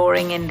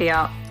exploring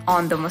India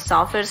on the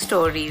Musafir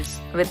Stories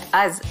with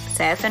us,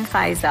 Saif and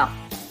Faiza.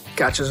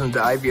 Catch us on the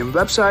IBM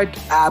website,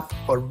 app,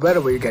 or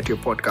wherever you get your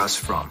podcasts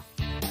from.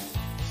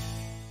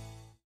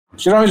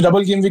 Shivram, is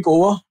double game week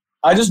over?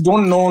 I just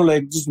don't know,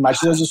 like, just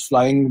matches are just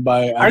flying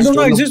by. I don't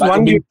know, it's just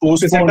one game.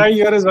 This entire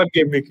year is one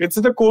game week. It's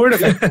the COVID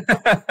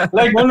effect.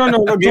 Like,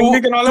 no. Game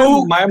week and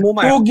all.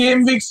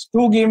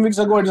 Two game weeks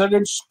ago, I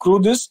decided, screw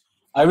this.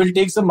 I will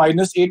take some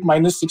 -8,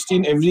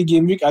 -16 every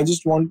game week. I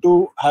just want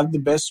to have the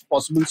best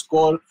possible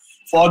score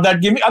for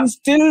that game. I'm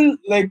still,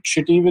 like,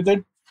 shitty with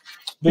it.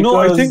 No,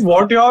 I think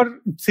what you're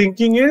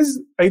thinking is,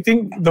 I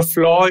think the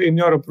flaw in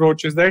your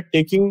approach is that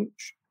taking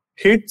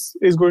hits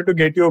is going to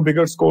get you a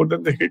bigger score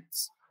than the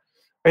hits.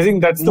 I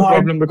think that's the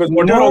problem because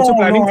what you're also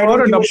planning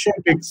for a double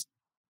picks.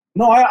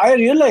 No, I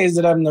realize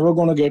that I'm never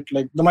going to get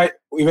like my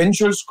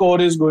eventual score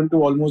is going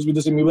to almost be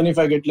the same, even if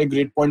I get like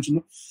great points.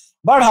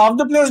 But half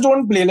the players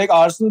don't play. Like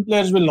Arsenal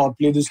players will not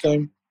play this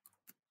time,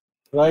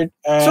 right?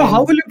 And so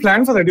how will you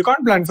plan for that? You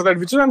can't plan for that,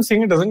 which is I'm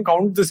saying it doesn't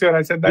count this year.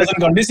 I said that doesn't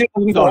count. This year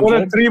doesn't count. Over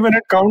a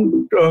 3-minute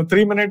count,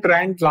 3-minute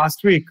rant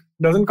last week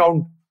doesn't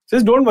count.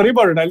 Just don't worry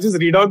about it. I'll just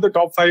read out the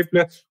top 5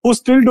 players who's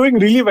still doing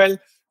really well.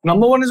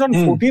 Number 1 is on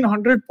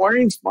 1,400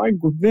 points. My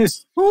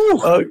goodness.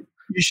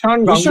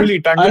 Ishan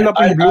Ganguly tangled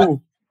up in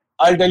blue.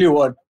 I'll tell you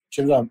what,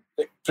 Shivram.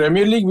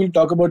 Premier League, we'll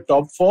talk about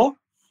top 4.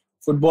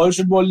 Football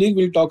Shootball League,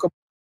 we'll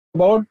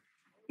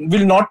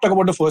not talk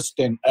about the first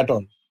 10 at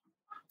all.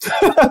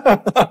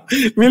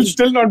 We'll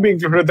still not be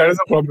included. That is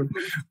a problem.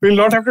 We'll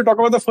not have to talk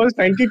about the first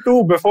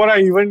 92 before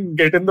I even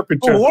get in the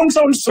picture. It won't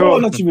sound so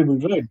unachievable,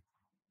 right?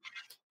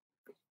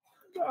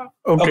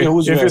 Okay,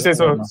 if you say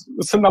so.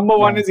 So number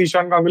 1 is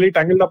Ishan Ganguly,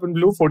 tangled up in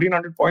blue,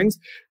 1,400 points.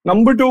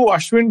 Number 2,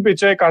 Ashwin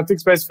Pichai,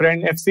 Karthik's best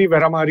friend, FC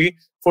Veramari,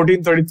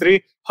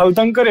 1,433.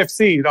 Haltankar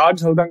FC,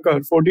 Raj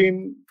Haltankar,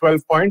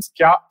 1,412 points.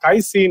 Kai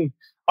Seen,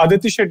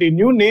 Aditi Shetty,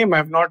 new name, I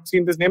have not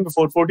seen this name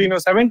before,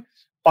 1,407.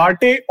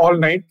 Parte All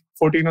Night,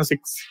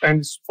 1,406.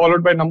 And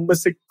followed by number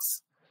 6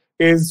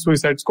 is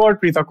Suicide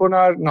Squad, Preeta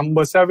Konar.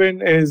 Number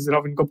 7 is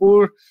Ravin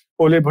Kapoor,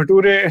 Ole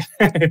Bhature,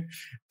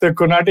 the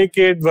Konate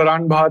Kid,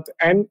 Varan Bhat,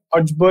 and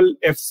Ajbal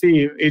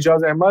FC,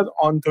 Ejaz Ahmed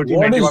on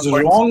 1,391 points. What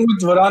is wrong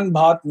with Varan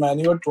Bhat, man?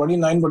 He got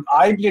 29, but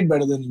I played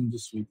better than him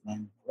this week,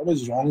 man. What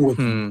is wrong with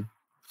him?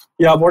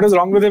 Yeah, what is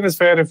wrong with him is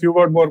fair if you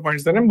got more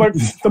points than him. But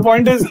the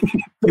point is,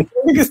 the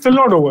game is still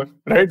not over,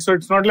 right? So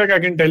it's not like I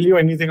can tell you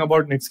anything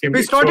about next game.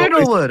 It's not yet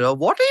over.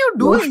 What are you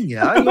doing?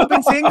 Yeah, you've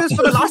been saying this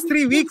for the last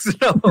 3 weeks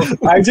now.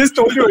 I just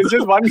told you, it's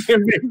just one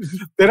game.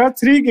 There are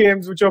 3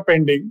 games which are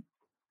pending.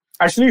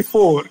 Actually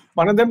 4.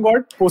 One of them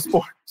got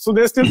postponed. So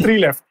there's still 3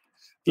 left.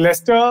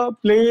 Leicester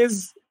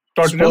plays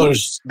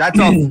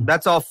Tottenham.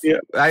 That's off. Yeah.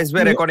 As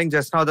we're recording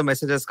just now, the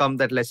message has come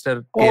that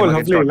Leicester came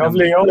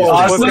lovely.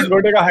 Arsenal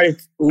go take a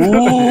hike.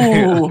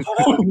 Ooh.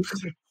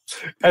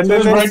 And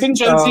then Brighton,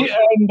 Chelsea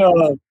and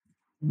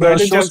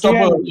Brighton, Chelsea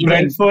and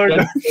Brentford.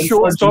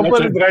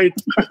 Showstopper is right.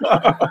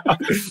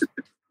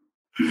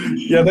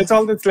 Yeah, that's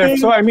all that's left.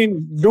 So, I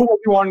mean, do what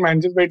you want,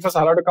 man. Just wait for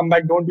Salah to come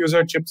back. Don't use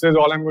your chips is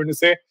all I'm going to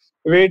say.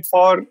 Wait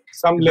for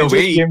some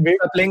legit game week.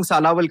 Playing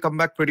Salah will come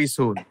back pretty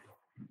soon.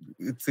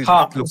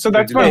 So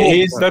that's my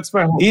hope. That's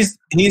my hope. He's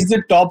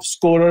the top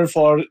scorer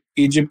for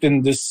Egypt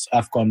in this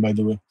AFCON, by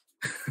the way.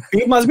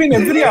 He must be in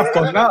every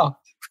AFCON now.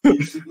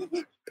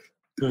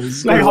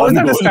 Like, how is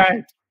that a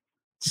stat?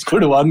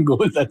 Scored 1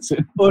 goal, that's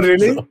it. Oh,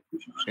 really? So,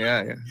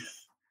 yeah.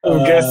 I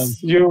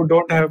guess you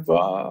don't have,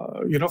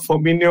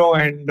 Firmino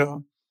and...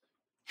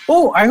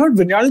 I heard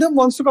Wijnaldum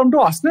wants to come to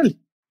Arsenal.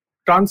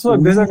 Transfer.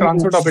 This is a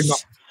transfer topic now.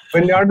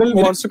 Wijnaldum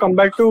wants to come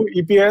back to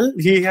EPL.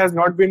 He has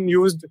not been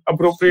used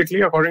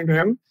appropriately, according to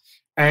him.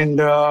 And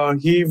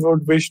he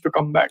would wish to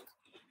come back.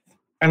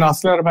 And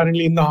Arsenal are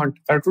apparently in the hunt.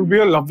 That would be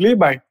a lovely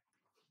buy.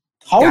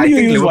 How do you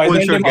use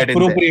Wijnaldum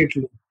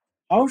appropriately?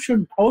 How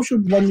should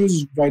one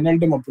use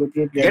Wijnaldum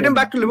appropriately? Get him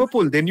back to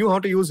Liverpool. They knew how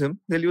to use him.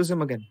 They'll use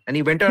him again. And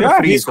he went on a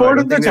free. He scored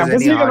in the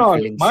Champions League and all.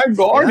 My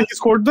God, he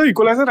scored the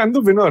equalizer and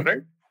the winner,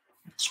 right?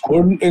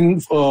 Scored in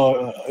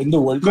the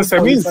World Cup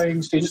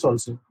qualifying stages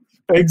also.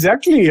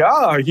 Exactly,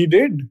 yeah, he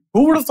did.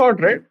 Who would have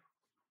thought, right?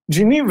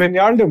 Gini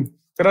Wijnaldum.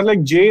 There are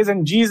like J's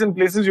and G's in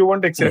places you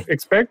won't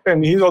expect,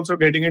 and he's also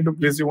getting into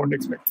places you won't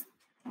expect.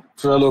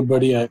 Chalo,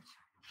 badhiya.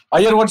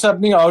 Ayer, what's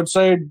happening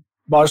outside?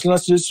 Barcelona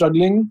still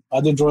struggling?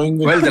 Are they drawing?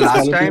 Well, the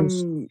last time...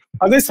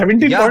 Are they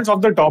 17 points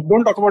off the top?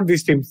 Don't talk about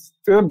these teams.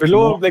 They're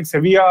below like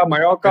Sevilla,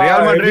 Mallorca.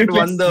 Real Madrid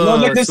won the... No,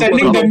 like they're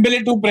sending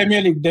Dembele to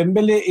Premier League.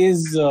 Dembele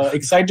is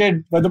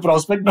excited by the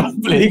prospect of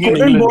playing He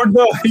couldn't board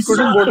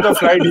the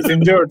flight. He's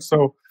injured,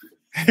 so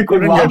he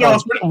couldn't get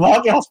out.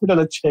 वहाँ के hospital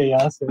अच्छे हैं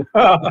यहाँ से.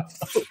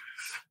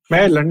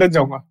 मैं London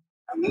जाऊँगा.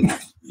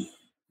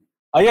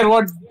 Ayer,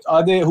 what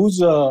are they?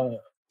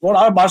 What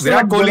are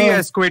Barcelona? Virat Kohli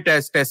has quit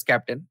as Test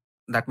captain.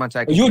 That much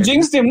I can You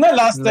jinxed him, na,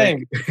 last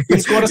time. He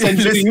scored a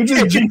century. You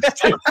just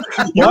jinxed him.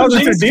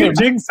 Deep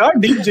jinx, huh?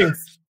 Deep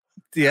jinx.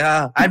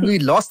 Yeah, and we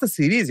lost the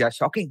series. Yeah,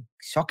 shocking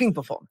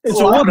performance. It's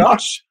over,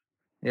 Rush.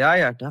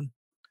 Yeah, done.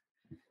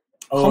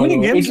 How many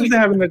games did they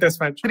have in the Test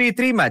match?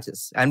 Three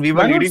matches, and we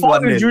were leading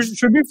 1-0. 1-0.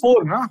 Should be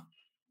 4, nah?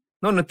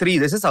 No, 3.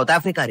 This is South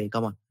Africa, Ray.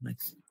 Come on.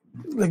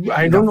 Like,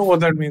 I don't know what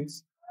that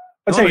means.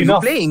 No, you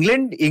play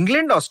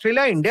England,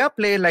 Australia, India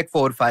play like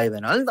 4-5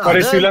 and all.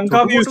 For Sri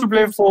Lanka, we used to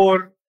play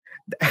 4.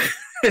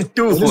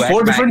 2.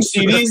 4 different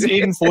series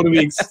in 4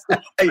 weeks.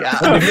 Yeah.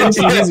 Different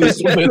series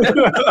used to play.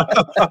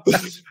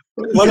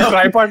 One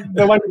tripod,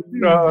 the one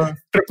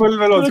triple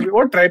will also be.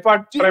 What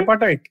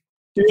tripartite?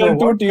 Tier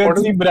 2, Tier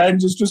 3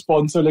 brands used to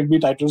sponsor, like be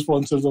title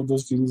sponsors of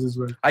those series as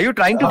well. Are you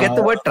trying to get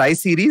the word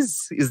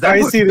tri-series? Is that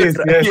tri-series?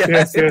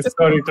 Yes.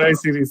 Sorry,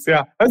 tri-series.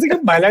 Yeah. I was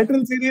thinking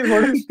bilateral series.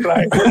 What is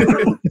tri?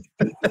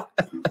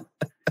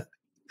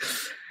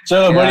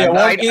 So,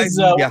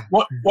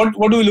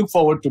 what do we look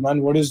forward to,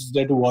 man? What is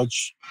there to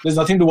watch? There's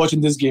nothing to watch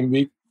in this game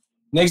week.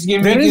 Next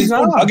game week is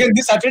again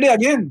this Saturday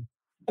again.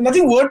 And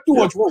nothing worth to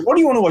watch. What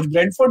do you want to watch?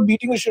 Brentford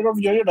beating the shit of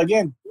United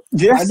again?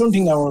 Yes. I don't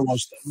think I want to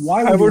watch that.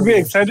 Why? I would be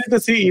excited to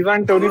see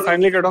Ivan Toney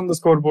finally get on the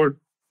scoreboard.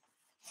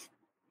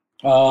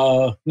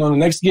 No,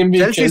 next game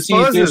week Chelsea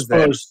plays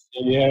Spurs.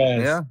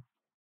 Yes. Yeah.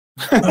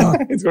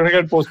 It's going to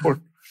get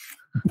postponed.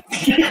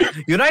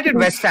 United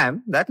West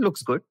Ham, that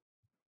looks good.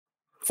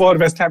 For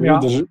West Ham,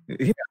 yeah.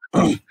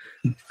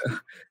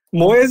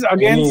 Moyes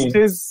against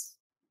his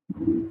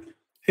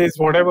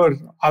whatever,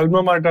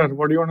 alma mater.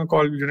 What do you want to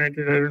call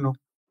United? I don't know.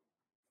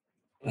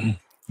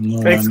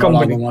 No,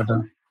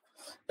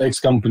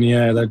 ex-company,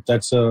 yeah,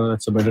 that's a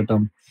better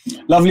term.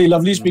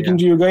 Lovely speaking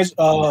to you guys.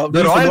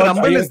 The Royal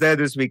Rumble is there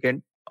this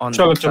weekend.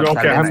 Chalo,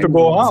 okay, I have to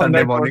go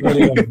Sunday morning.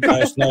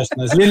 Nice.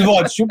 We'll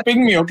watch. You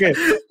ping me, okay?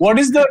 What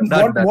is the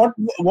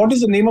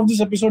name of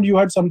this episode? You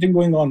had something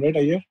going on, right,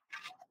 Ayer?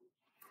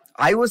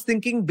 I was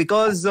thinking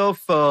because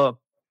of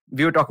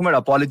we were talking about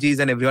apologies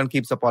and everyone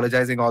keeps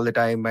apologizing all the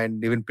time,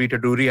 and even Peter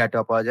Drury had to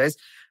apologize.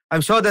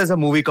 I'm sure there's a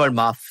movie called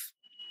Maaf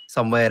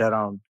somewhere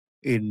around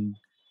in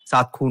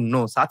Sat Khoon.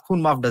 No, Sat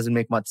Khoon Maaf doesn't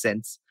make much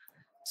sense.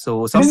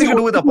 So something to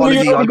do with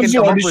apology. I can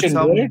come up with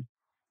some. Right?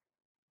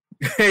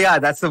 Yeah,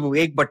 that's the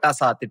movie. Ek Batta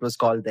Sat it was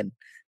called then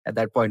at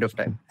that point of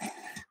time.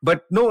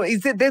 But no,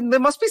 is it there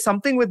must be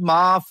something with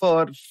Maaf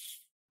or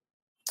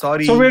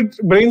sorry. So we're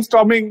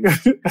brainstorming.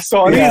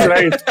 Sorry is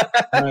right.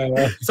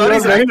 Sorry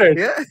is right.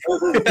 Yeah.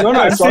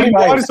 No,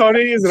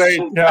 sorry is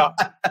right. Yeah.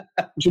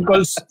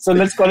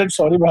 Let's call it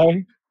sorry,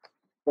 bhai.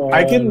 We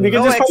can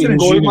just call it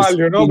Golmaal,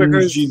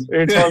 because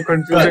it's all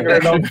confusing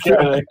right now.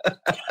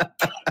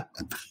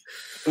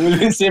 We'll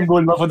be same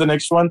Golmaal for the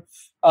next one.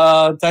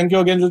 Thank you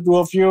again to the two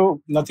of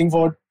you. Nothing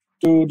to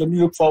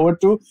look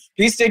forward to.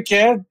 Please take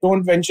care.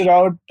 Don't venture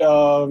out.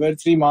 Wear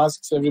 3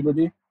 masks,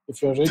 everybody.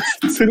 If you're rich.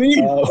 3?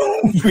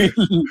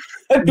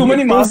 Too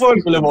many masks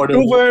people have ordered.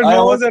 2 for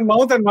nose and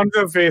mouth and 1 for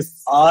your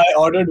face. I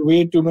ordered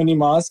way too many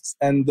masks,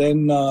 and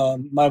then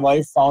my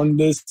wife found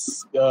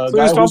this guy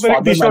whose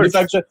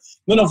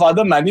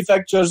father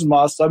manufactures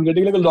masks. So I'm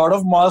getting like a lot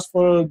of masks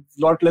for a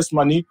lot less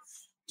money.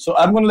 So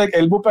I'm going to like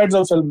elbow pads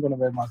also. I'm going to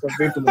wear masks.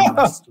 Way too many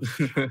masks.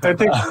 I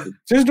think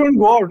just don't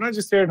go out.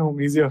 Just stay at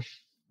home. Easier.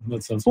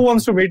 Who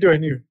wants to meet you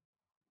anyway?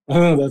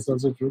 That's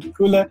also true.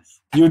 Cool.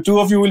 You 2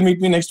 of you will meet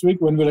me next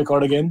week when we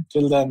record again.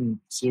 Till then,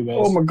 see you guys.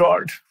 Oh my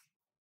God.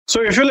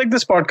 So if you like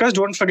this podcast,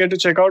 don't forget to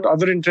check out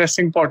other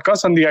interesting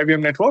podcasts on the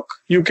IVM network.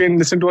 You can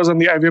listen to us on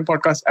the IVM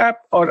Podcast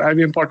app or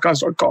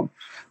ivmpodcast.com.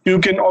 You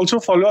can also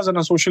follow us on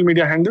our social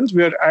media handles.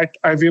 We are at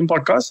IVM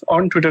Podcast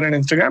on Twitter and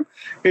Instagram.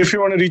 If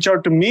you want to reach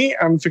out to me,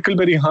 I'm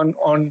Fickleberry Hun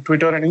on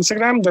Twitter and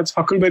Instagram. That's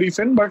Huckleberry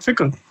Finn, but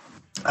Fickle.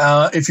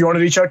 If you want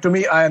to reach out to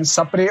me, I am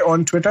Sapre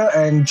on Twitter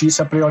and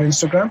Sapre on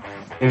Instagram.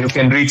 You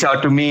can reach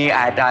out to me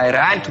at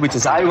iRant, which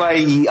is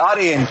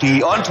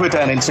IYERANT on Twitter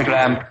and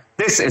Instagram.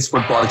 This is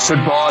Football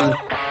Shootball.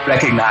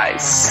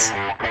 Recognize.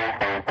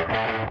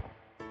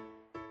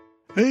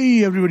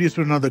 Hey everybody, it's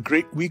been another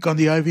great week on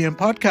the IVM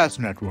Podcast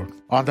Network.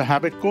 On The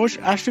Habit Coach,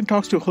 Ashton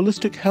talks to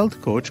holistic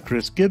health coach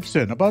Chris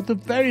Gibson about the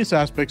various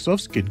aspects of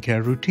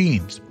skincare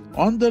routines.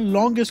 On The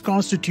Longest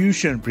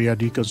Constitution, Priya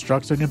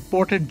deconstructs an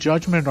important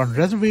judgment on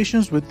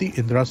reservations with the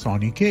Indira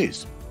Sawhney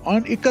case.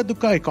 On Ikka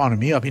Dukka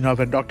Economy, Abhinav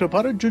and Dr.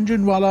 Bharat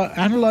Junjunwala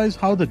analyze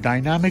how the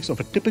dynamics of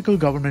a typical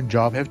government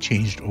job have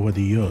changed over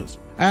the years.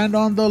 And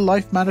on The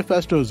Life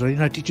Manifesto,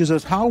 Zarina teaches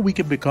us how we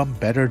can become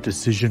better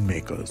decision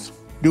makers.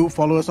 Do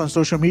follow us on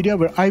social media.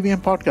 We're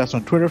IVM Podcast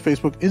on Twitter,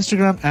 Facebook,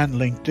 Instagram, and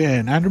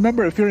LinkedIn. And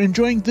remember, if you're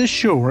enjoying this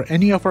show or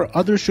any of our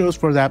other shows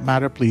for that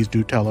matter, please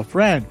do tell a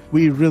friend.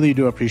 We really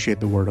do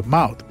appreciate the word of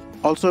mouth.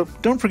 Also,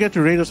 don't forget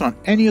to rate us on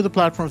any of the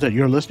platforms that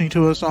you're listening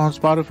to us on,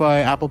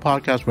 Spotify, Apple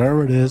Podcasts,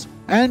 wherever it is.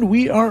 And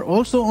we are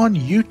also on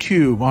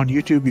YouTube. On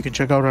YouTube, you can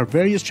check out our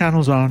various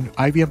channels on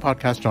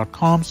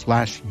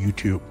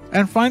ivmpodcast.com/YouTube.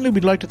 And finally,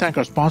 we'd like to thank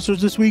our sponsors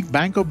this week,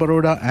 Bank of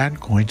Baroda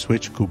and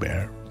CoinSwitch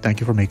Kuber.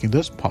 Thank you for making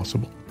this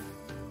possible.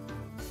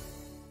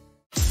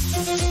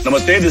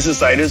 Namaste, this is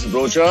Cyrus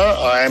Brocha.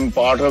 I am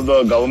part of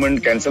the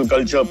government cancel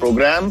culture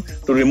program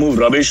to remove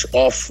rubbish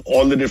off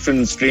all the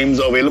different streams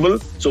available.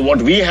 So what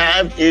we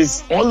have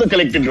is all the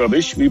collected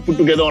rubbish we put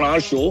together on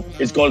our show.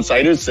 It's called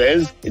Cyrus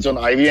Says. It's on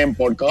IVM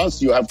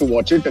Podcast. You have to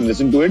watch it and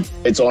listen to it.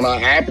 It's on our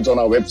app. It's on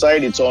our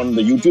website. It's on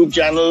the YouTube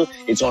channel.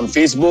 It's on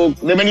Facebook.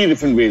 There are many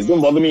different ways.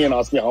 Don't bother me and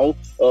ask me how.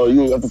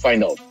 You have to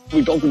find out.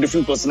 We talk to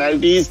different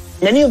personalities.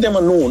 Many of them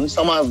are known.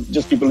 Some are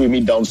just people we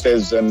meet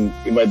downstairs and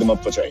invite them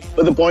up for chai.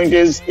 But the point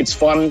is, it's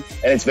fun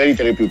and it's very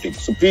therapeutic.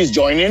 So please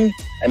join in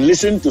and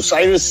listen to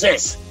Cyrus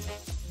Says.